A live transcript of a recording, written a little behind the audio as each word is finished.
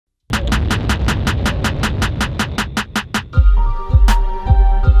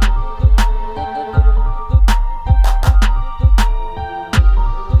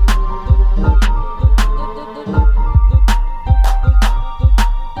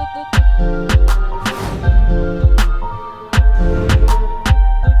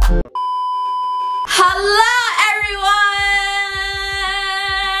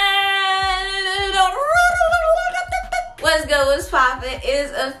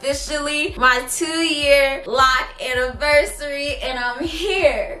officially my 2-year lock anniversary, and I'm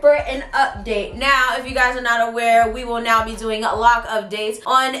here for an update. Now, if you guys are not aware, we will now be doing lock updates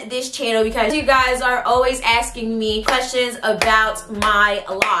on this channel because you guys are always asking me questions about my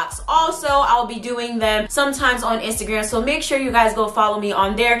locks. Also, I'll be doing them sometimes on Instagram, so make sure you guys go follow me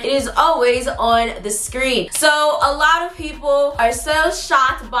on there. It is always on the screen. So a lot of people are so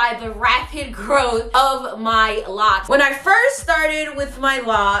shocked by the rapid growth of my locks. When I first started with my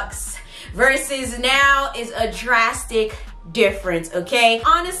locks versus now is a drastic difference, okay?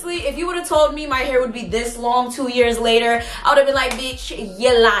 Honestly, if you would have told me my hair would be this long 2 years later, I would have been like, bitch,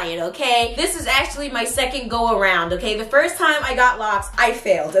 you're lying, okay? This is actually my second go around, okay? The first time I got locks, I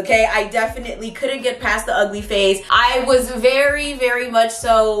failed, okay? I definitely couldn't get past the ugly phase. I was very, very much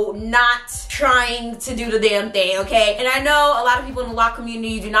so not trying to do the damn thing, okay? And I know a lot of people in the lock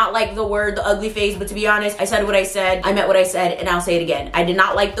community do not like the word the ugly phase, but to be honest, I said what I said, I meant what I said, and I'll say it again. I did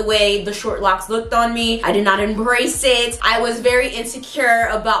not like the way the short locks looked on me. I did not embrace it. I was very insecure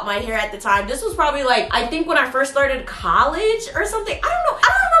about my hair at the time. This was probably like, I think when I first started college or something. I don't know. I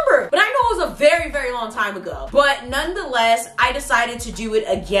don't remember. But I know it was a very, very long time ago. But nonetheless, I decided to do it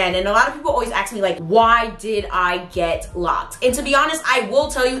again. And a lot of people always ask me like, why did I get locks? And to be honest, I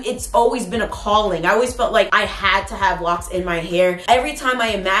will tell you, it's always been a calling. I always felt like I had to have locks in my hair. Every time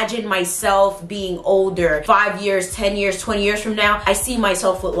I imagine myself being older, 5 years, 10 years, 20 years from now, I see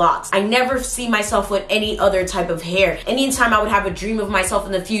myself with locks. I never see myself with any other type of hair. Anytime I would have a dream of myself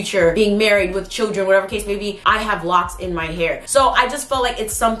in the future, being married with children, whatever case may be, I have locks in my hair. So I just felt like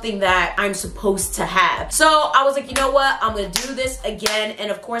it's something that I'm supposed to have. So I was like, you know what? I'm gonna do this again.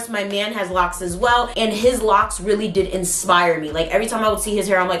 And of course, my man has locks as well. And his locks really did inspire me. Like every time I would see his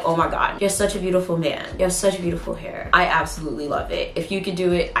hair, I'm like, oh my God, you're such a beautiful man. You have such beautiful hair. I absolutely love it. If you can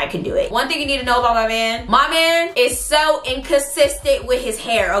do it, I can do it. One thing you need to know about my man is so inconsistent with his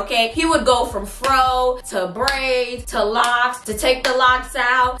hair, okay? He would go from fro to braids to locks to take the locks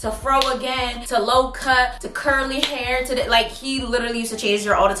out to fro again to low cut to curly hair to the, like, he literally used to change his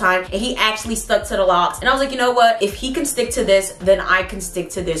hair all the time, and he actually stuck to the locks. And I was like, you know what, if he can stick to this, then I can stick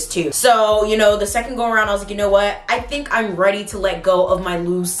to this too. So, you know, the second go around, I was like, you know what, I think I'm ready to let go of my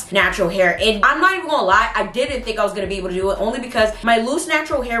loose natural hair. And I'm not even gonna lie, I didn't think I was gonna be able to do it, only because my loose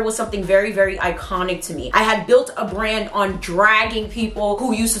natural hair was something very, very iconic to me. I had built a brand on dragging people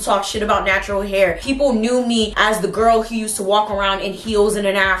who used to talk shit about natural hair. People knew me as the girl who used to walk around in heels and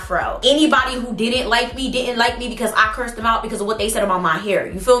an afro. Anybody who didn't like me because I cursed them out because of what they said about my hair.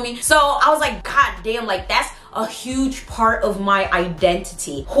 You feel me? So I was like, God damn, like that's a huge part of my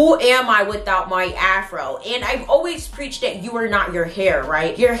identity. Who am I without my afro? And I've always preached that you are not your hair,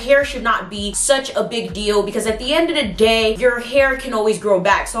 right? Your hair should not be such a big deal because at the end of the day, your hair can always grow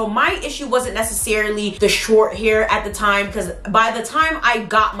back. So my issue wasn't necessarily the short hair at the time, because by the time I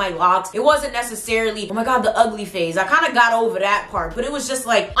got my locks, it wasn't necessarily, oh my God, the ugly phase. I kind of got over that part, but it was just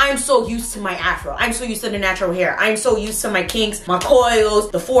like, I'm so used to my afro. I'm so used to the natural hair. I'm so used to my kinks, my coils,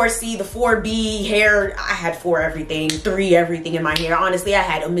 the 4C, the 4B hair. I had 4 everything, 3 everything in my hair. Honestly, I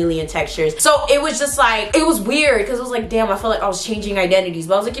had a million textures. So it was just like, it was weird because it was like, damn, I felt like I was changing identities.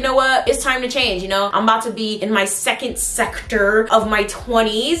 But I was like, you know what? It's time to change, you know? I'm about to be in my second sector of my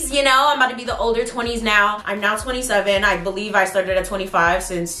 20s, you know? I'm about to be the older 20s now. I'm now 27. I believe I started at 25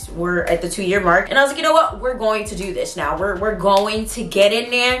 since we're at the 2-year mark. And I was like, you know what? We're going to do this now. We're going to get in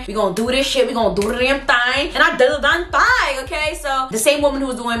there. We're going to do this shit. We're going to do the damn thing. And I did the damn thing, okay? So the same woman who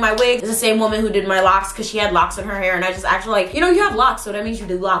was doing my wig is the same woman who did my locks because she had locks in her hair, and I just actually like, you know, you have locks, so that means you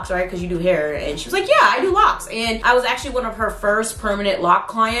do locks, right? Because you do hair. And she was like, yeah, I do locks. And I was actually one of her first permanent lock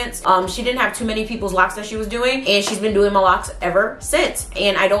clients. She didn't have too many people's locks that she was doing, and she's been doing my locks ever since.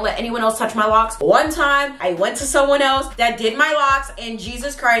 And I don't let anyone else touch my locks. One time I went to someone else that did my locks, and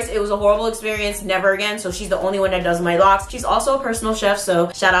Jesus Christ, it was a horrible experience. Never again. So she's the only one that does my locks. She's also a personal chef, so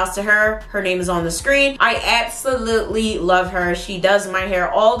shout outs to her. Her name is on the screen. I absolutely love her. She does my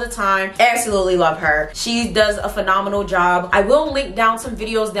hair all the time. Absolutely love her. She does a phenomenal job. I will link down some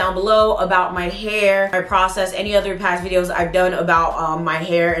videos down below about my hair, my process, any other past videos I've done about my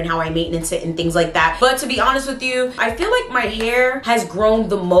hair and how I maintenance it and things like that. But to be honest with you, I feel like my hair has grown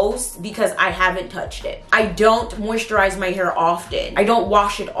the most because I haven't touched it. I don't moisturize my hair often. I don't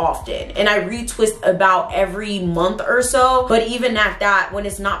wash it often. And I retwist about every month or so. But even at that, when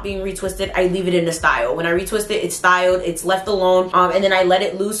it's not being retwisted, I leave it in the style. When I retwist it, it's styled, it's left alone. And then I let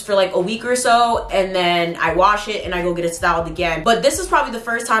it loose for like a week or so. And then then I wash it and I go get it styled again. But this is probably the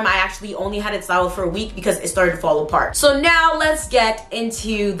first time I actually only had it styled for a week because it started to fall apart. So now let's get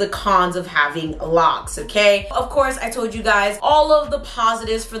into the cons of having locks, okay? Of course, I told you guys all of the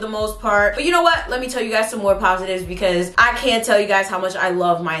positives for the most part, but you know what? Let me tell you guys some more positives because I can't tell you guys how much I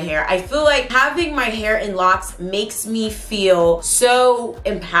love my hair. I feel like having my hair in locks makes me feel so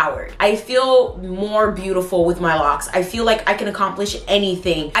empowered. I feel more beautiful with my locks. I feel like I can accomplish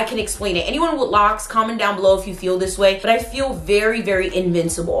anything. I can explain it. Anyone with locks, comment down below if you feel this way, but I feel very, very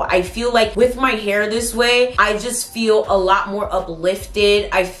invincible. I feel like with my hair this way, I just feel a lot more uplifted.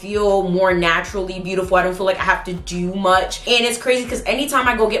 I feel more naturally beautiful. I don't feel like I have to do much. And it's crazy because anytime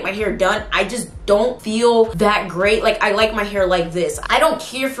I go get my hair done, I just don't feel that great. Like, I like my hair like this. I don't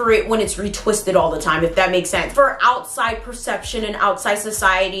care for it when it's retwisted all the time, if that makes sense. For outside perception and outside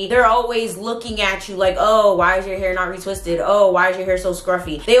society, they're always looking at you like, oh, why is your hair not retwisted? Oh, why is your hair so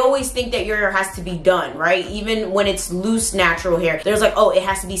scruffy? They always think that your hair has to be done, right? Even when it's loose, natural hair, there's like, oh, it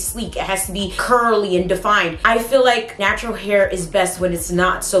has to be sleek. It has to be curly and defined. I feel like natural hair is best when it's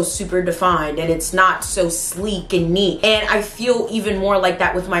not so super defined and it's not so sleek and neat. And I feel even more like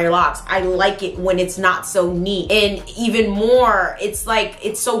that with my locks. I like it when it's not so neat. And even more, it's like,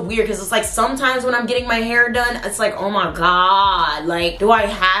 it's so weird because it's like sometimes when I'm getting my hair done, it's like, oh my God, like, do I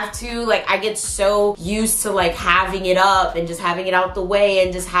have to? Like, I get so used to like having it up and just having it out the way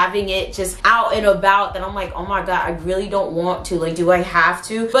and just having it just out and about that I'm like, oh my God, I really don't want to. Like, do I have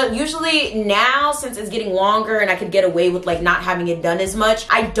to? But usually now, since it's getting longer and I could get away with like not having it done as much,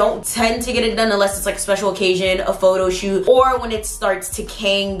 I don't tend to get it done unless it's like a special occasion, a photo shoot, or when it starts to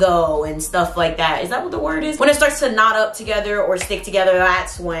kango and stuff like that. Is that what the word is? When it starts to knot up together or stick together,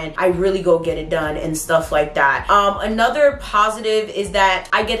 that's when I really go get it done and stuff like that. Another positive is that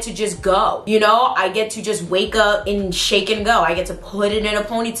I get to just go, you know? I get to just wake up and shake and go. I get to put it in a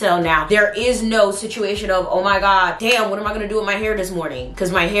ponytail now. There is no situation of, oh my God, damn, what am I gonna do with my hair this morning?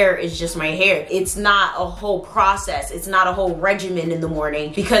 Because my hair is just my hair. It's not a whole process. It's not a whole regimen in the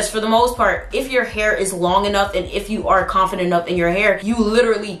morning, because for the most part, if your hair is long enough and if you are confident enough in your hair, you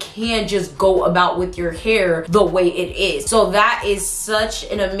literally can just go about with your hair the way it is. So that is such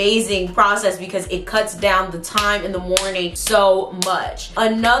an amazing process because it cuts down the time in the morning so much.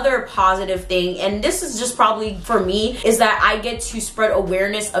 Another positive thing, and this is just probably for me, is that I get to spread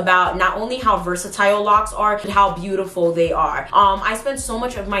awareness about not only how versatile locks are, but how beautiful they are. I spend so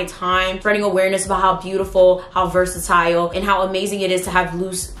much of my time spreading awareness about how beautiful, how versatile, and how amazing it is to have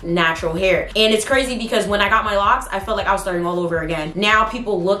loose, natural hair. And it's crazy because when I got my locks, I felt like I was starting all over again. Now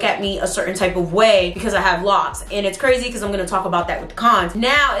people look at me a certain type of way because I have locks. And it's crazy because I'm gonna talk about that with the cons.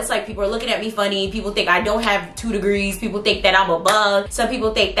 Now it's like people are looking at me funny. People think I don't have 2 degrees. People think that I'm a bug. Some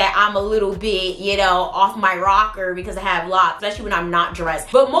people think that I'm a little bit, you know, off my rocker because I have locks, especially when I'm not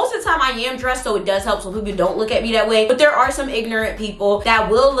dressed. But most of the time I am dressed, so it does help so people don't look at me that way. But there are some ignorant people that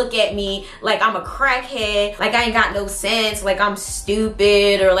will look at me like I'm a crackhead, like I ain't got no sense, like I'm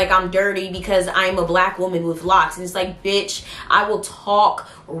stupid, or like I'm dirty because I'm a black woman with locks. And it's like, bitch, I will talk,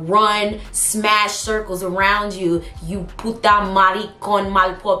 run, smash circles around you, you puta maricon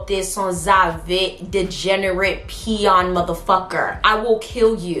malpopte sans ave degenerate peon motherfucker. I will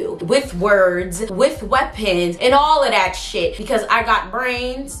kill you with words, with weapons, and all of that shit because I got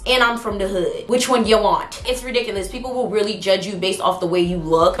brains and I'm from the hood. Which one you want? It's ridiculous. People will really judge you based off the way you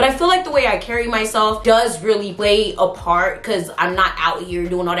look, but I feel like the way I carry myself does really play a part because I'm not out here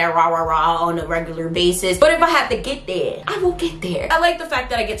doing all that rah rah rah on a regular basis. But if I have to get there, I will get there. I like the fact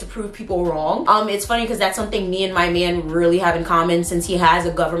that I get to prove people wrong. It's funny because that's something me and my man really have in common. Since he has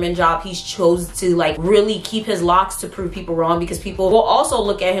a government job, he's chose to like really keep his locks to prove people wrong because people will also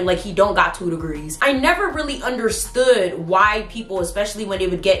look at him like he don't got 2 degrees. I never really understood why people, especially when they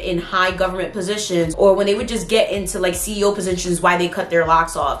would get in high government positions or when they would just get into like CEO positions, why they cut their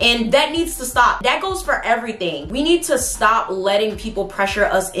locks off. And that needs to stop. That goes for everything. We need to stop letting people pressure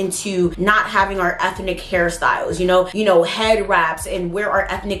us into not having our ethnic hairstyles, you know, head wraps and wear our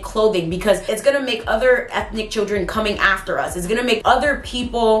ethnic clothing, because it's gonna make other ethnic children coming after us. It's gonna make other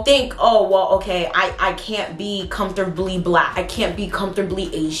people think, oh, well, okay, I can't be comfortably black. I can't be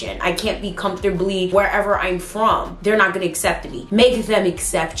comfortably Asian. I can't be comfortably wherever I'm from. They're not gonna accept me. Make them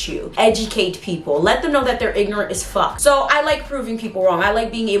accept you. Educate people. Let them know that they're ignorant as fuck. So I like proving people wrong. I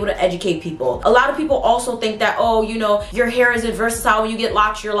like being able to educate people. A lot of people also think that, oh, you know, your hair isn't versatile. When you get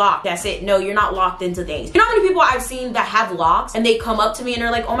locked, you're locked. That's it. No, you're not locked into things. You know how many people I've seen that have locks and they come up to me me and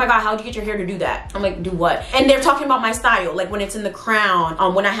they're like, oh my God, how'd you get your hair to do that? I'm like, do what? And they're talking about my style, like when it's in the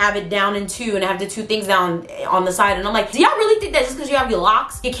crown, when I have it down in two and I have the two things down on the side. And I'm like, do y'all really think that just because you have your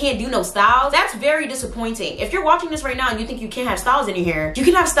locks, you can't do no styles? That's very disappointing. If you're watching this right now and you think you can't have styles in your hair, you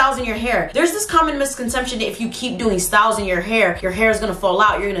can have styles in your hair. There's this common misconception that if you keep doing styles in your hair is gonna fall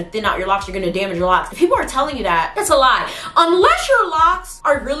out, you're gonna thin out your locks, you're gonna damage your locks. If people are telling you that, that's a lie. Unless your locks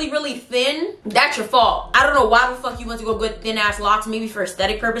are really, really thin, that's your fault. I don't know why the fuck you want to go get thin ass locks, maybe for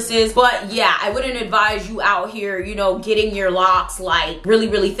aesthetic purposes, but yeah, I wouldn't advise you out here, you know, getting your locks like really,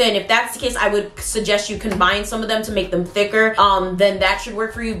 really thin. If that's the case, I would suggest you combine some of them to make them thicker. Then that should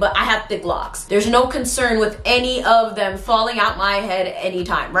work for you, but I have thick locks. There's no concern with any of them falling out my head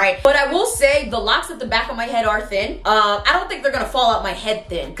anytime, right? But I will say the locks at the back of my head are thin. I don't think they're gonna fall out my head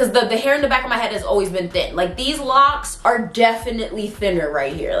thin, because the hair in the back of my head has always been thin. Like these locks are definitely thinner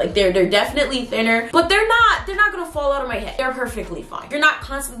right here. Like they're definitely thinner, but they're not gonna fall out of my head. They're perfectly fine. You're not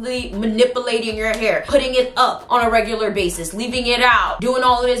constantly manipulating your hair, putting it up on a regular basis, leaving it out, doing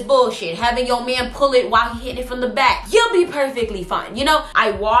all of this bullshit, having your man pull it while he hitting it from the back. You'll be perfectly fine. You know,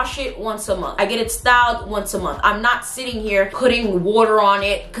 I wash it once a month. I get it styled once a month. I'm not sitting here putting water on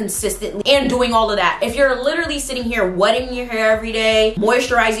it consistently and doing all of that. If you're literally sitting here wetting your hair every day,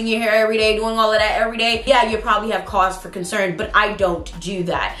 moisturizing your hair every day, doing all of that every day, yeah, you probably have cause for concern, but I don't do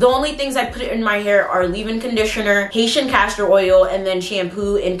that. The only things I put in my hair are leave-in conditioner, Haitian castor oil, and then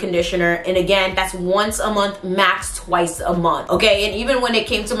shampoo and conditioner. And again, that's once a month, max twice a month, okay? And even when it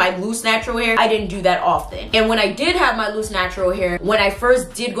came to my loose natural hair, I didn't do that often. And when I did have my loose natural hair, when I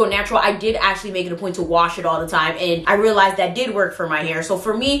first did go natural, I did actually make it a point to wash it all the time, and I realized that did work for my hair. So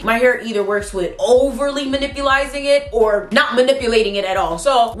for me, my hair either works with overly manipulating it or not manipulating it at all.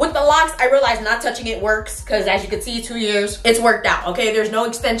 So with the locks, I realized not touching it works, because as you can see, 2 years, it's worked out, okay? There's no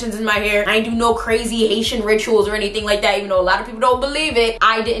extensions in my hair. I do no crazy Haitian rituals or anything like that, even though a lot of people don't believe it.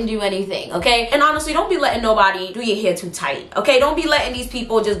 I didn't do anything, okay? And honestly, don't be letting nobody do your hair too tight, okay? Don't be letting these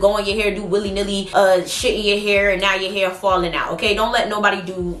people just go in your hair, do willy-nilly shit in your hair, and now your hair falling out, okay? Don't let nobody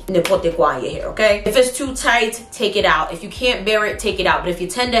do n'importe quoi in your hair, okay? If it's too tight, take it out. If you can't bear it, take it out. But if you're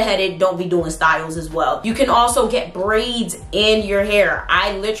tender-headed, don't be doing styles as well. You can also get braids in your hair.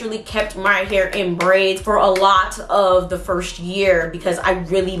 I literally kept my hair in braids for a lot of the first year because I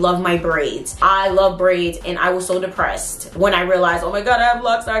really love my braids. I love braids, and I was so depressed when I realized, oh my God, I have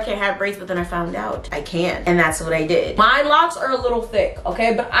locks, I can't have braids. But then I found out I can, and that's what I did. My locks are a little thick,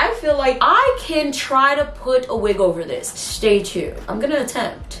 okay? But I feel like I can try to put a wig over this. Stay tuned. I'm gonna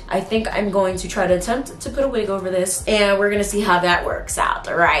attempt. I think I'm going to try to attempt to put a wig over this, and we're gonna see how that works out,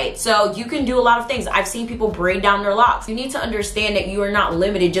 all right? So you can do a lot of things. I've seen people braid down their locks. You need to understand that you are not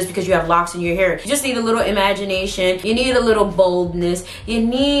limited just because you have locks in your hair. You just need a little imagination. You need a little boldness. You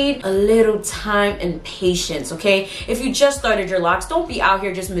need a little time and patience, okay? If you just started your locks, don't be out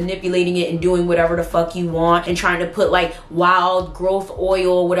here just manipulating it and doing whatever the fuck you want and trying to put like wild growth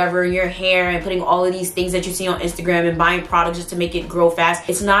oil, whatever, in your hair and putting all of these things that you see on Instagram and buying products just to make it grow fast.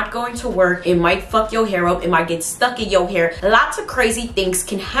 It's not going to work. It might fuck your hair up. It might get stuck in your hair. Lots of crazy things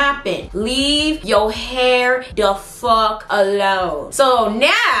can happen. Leave your hair the fuck alone. So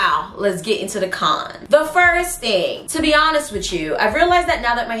now let's get into the con. The first thing, to be honest with you, I've realized that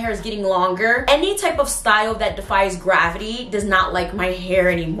now that my hair is getting longer, any type of style that defies gravity does not like my hair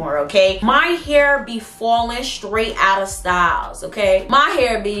anymore, okay? My hair be falling straight out of styles, okay? My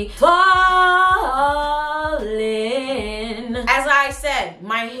hair be falling. As I said,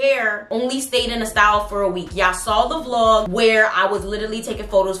 my hair only stayed in a style for a week. Y'all saw the vlog where I was literally taking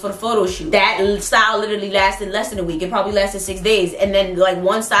photos for the photo shoot. That style literally lasted less than a week. It probably lasted 6 days. And then like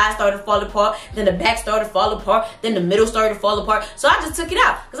one side started to fall apart, then the back started to fall apart, then the middle started to fall apart. So I just took it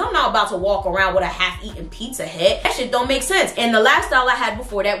out because I'm not about to walk around with a half-eaten pizza head. That shit don't make sense. And the last style I had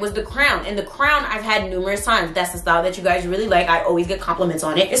before that was the crown. And the crown I've had numerous times. That's the style that you guys really like. I always get compliments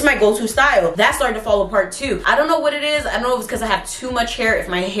on it. It's my go-to style. That started to fall apart too. I don't know what it is. I don't know if it's because I have too much hair, if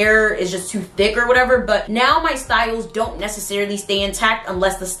my hair is just too thick or whatever, but now my styles don't necessarily stay intact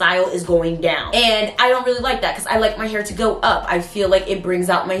unless the style is going down. And I don't really like that because I like my hair to go up. I feel like it brings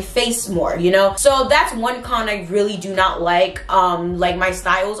out my face more, you know? So that's one con I really do not like. Like my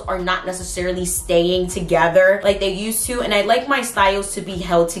styles are not necessarily staying together like they used to, and I like my styles to be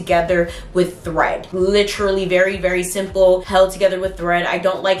held together with thread. Literally very, very simple, held together with thread. I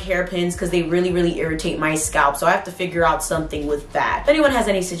don't like hairpins because they really, really irritate my scalp, so I have to figure out something with that. that. If anyone has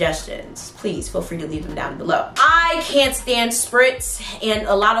any suggestions, please feel free to leave them down below. I can't stand spritz and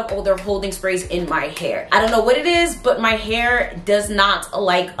a lot of older holding sprays in my hair. I don't know what it is, but my hair does not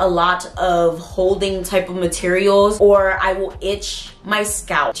like a lot of holding type of materials, or I will itch my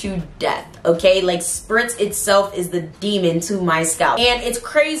scalp to death, okay? Like spritz itself is the demon to my scalp. And it's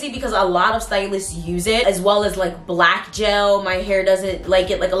crazy because a lot of stylists use it, as well as like black gel. My hair doesn't like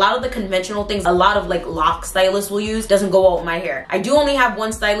it. Like a lot of the conventional things a lot of like lock stylists will use doesn't go well with my hair. I do only have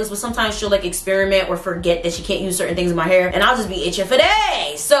one stylist, but sometimes she'll like experiment or forget that she can't use certain things in my hair, and I'll just be itching for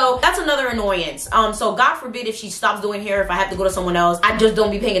days. So that's another annoyance. So God forbid if she stops doing hair, if I have to go to someone else, I just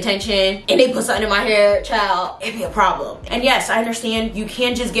don't be paying attention and they put something in my hair, child, it'd be a problem. And yes, I understand you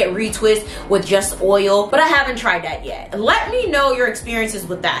can just get retwist with just oil, but I haven't tried that yet. Let me know your experiences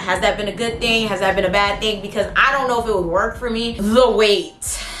with that. Has that been a good thing? Has that been a bad thing? Because I don't know if it would work for me. The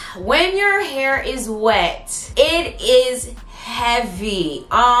weight. When your hair is wet, it is heavy.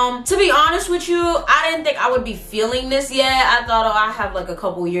 To be honest with you, I didn't think I would be feeling this yet. I thought, oh, I have like a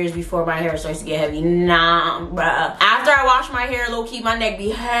couple years before my hair starts to get heavy. Nah, bruh. After I wash my hair, low-key, my neck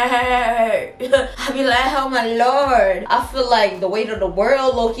be hurt. I be like, oh my lord. I feel like the weight of the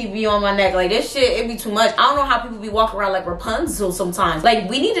world low-key be on my neck. Like this shit, it be too much. I don't know how people be walking around like Rapunzel sometimes. Like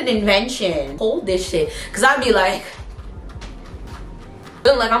we need an invention. Hold this shit. Cause I'd be like,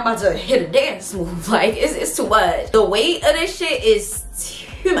 feeling like I'm about to hit a dance move. Like it's too much. The weight of this shit is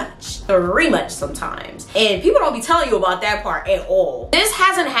too much, very much sometimes, and people don't be telling you about that part at all. This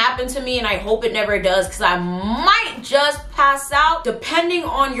hasn't happened to me, and I hope it never does, because I might just pass out depending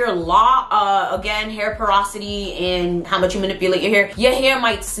on your again, hair porosity and how much you manipulate your hair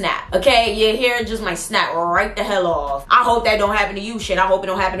might snap. Okay, your hair just might snap right the hell off. I hope that don't happen to you. Shit, I hope it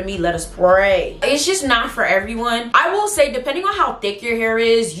don't happen to me. Let us pray. It's just not for everyone. I will say, depending on how thick your hair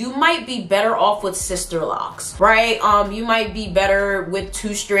is, you might be better off with sister locks, right? You might be better with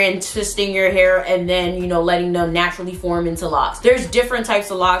two-strand twisting your hair and then, you know, letting them naturally form into locks. There's different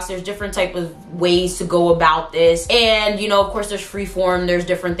types of locks. There's different type of ways to go about this, and you know, of course, there's free form. There's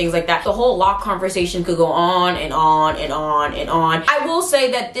different things like that. The whole lock conversation could go on and on and on and on. I will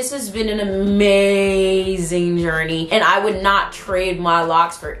say that this has been an amazing journey, and I would not trade my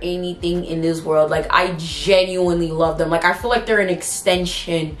locks for anything in this world. Like I genuinely love them. Like I feel like they're an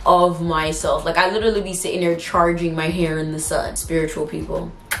extension of myself. Like I literally be sitting there charging my hair in the sun. Spiritual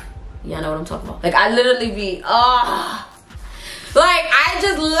people, yeah, I know what I'm talking about. Like I literally be like I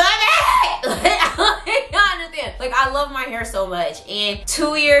just love it. Y'all understand? Like I love my hair so much, and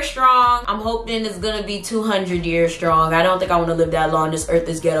 2 years strong. I'm hoping it's gonna be 200 years strong. I don't think I want to live that long. This earth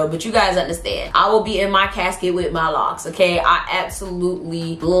is ghetto, but you guys understand. I will be in my casket with my locks. Okay, I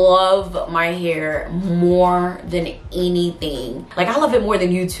absolutely love my hair more than anything. Like I love it more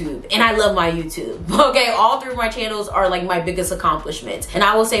than YouTube, and I love my YouTube. Okay, all three of my channels are like my biggest accomplishments, and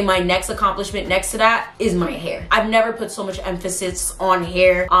I will say my next accomplishment next to that is my hair. I've never put so much emphasis on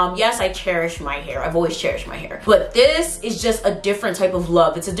hair. Yes, I cherish my hair. I've always cherished my hair, but this is just a different type of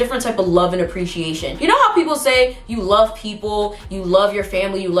love. It's a different type of love and appreciation. You know how people say you love people, you love your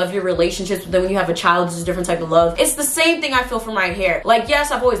family, you love your relationships, but then when you have a child, it's a different type of love. It's the same thing I feel for my hair. Like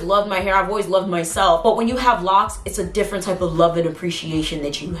yes, I've always loved my hair, I've always loved myself, but when you have locks, it's a different type of love and appreciation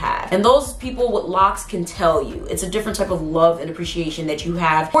that you have. And those people with locks can tell you it's a different type of love and appreciation that you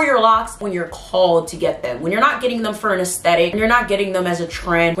have for your locks when you're called to get them. When you're not getting them for an aesthetic, when you're not getting them as a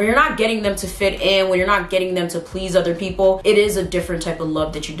trend, when you're not getting them to fit in, when you're not getting them to please other people, it is a different type of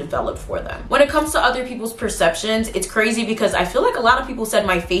love that you develop for them. When it comes to other people's perceptions, it's crazy because I feel like a lot of people said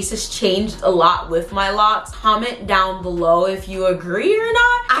my face has changed a lot with my locks. Comment down below if you agree or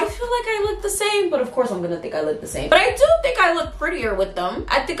not. I feel like I look the same, but of course I'm gonna think I look the same. But I do think I look prettier with them.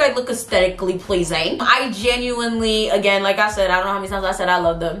 I think I look aesthetically pleasing. I genuinely, again, like I said, I don't know how many times I said I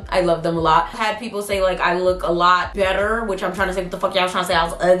love them. I love them a lot. I had people say like I look a lot better, which I'm trying to say, what the fuck y'all was trying to say? I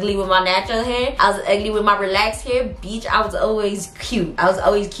was ugly with my natural hair. I was ugly with my relaxed hair. Bitch, I was always cute. I was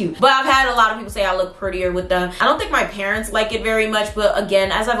always cute. But I've had a lot of people say I look prettier with them. I don't think my parents like it very much, but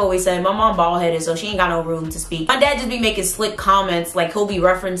again, as I've always said, my mom bald headed, so she ain't got no room to speak. My dad just be making slick comments, like he'll be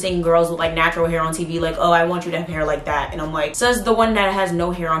referencing girls with like natural hair on TV, like, oh, I want you to have hair like that. And I'm like, says the one that has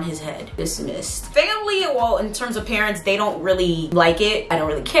no hair on his head. Dismissed. Family, well, in terms of parents, they don't really like it. I don't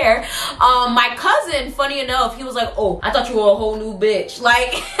really care. My cousin, funny enough, he was like, oh, I thought you were a whole new bitch.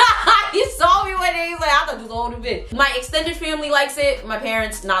 Like, he saw me one day, he's like, I thought you was a whole new bitch. My extended family likes it. My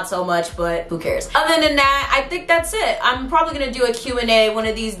parents, not so much, but who cares? Other than that, I think that's it. I'm probably gonna do a Q&A one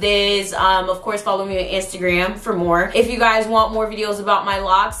of these days. Of course, follow me on Instagram for more. If you guys want more videos about my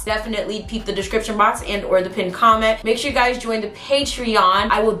locks, definitely peep the description box and or the pinned comment. Make sure you guys join the Patreon.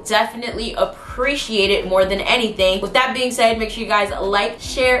 I will definitely appreciate appreciate it more than anything. With that being said, make sure you guys like,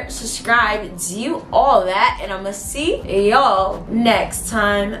 share, subscribe, do all that, and I'm gonna see y'all next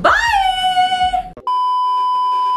time. Bye!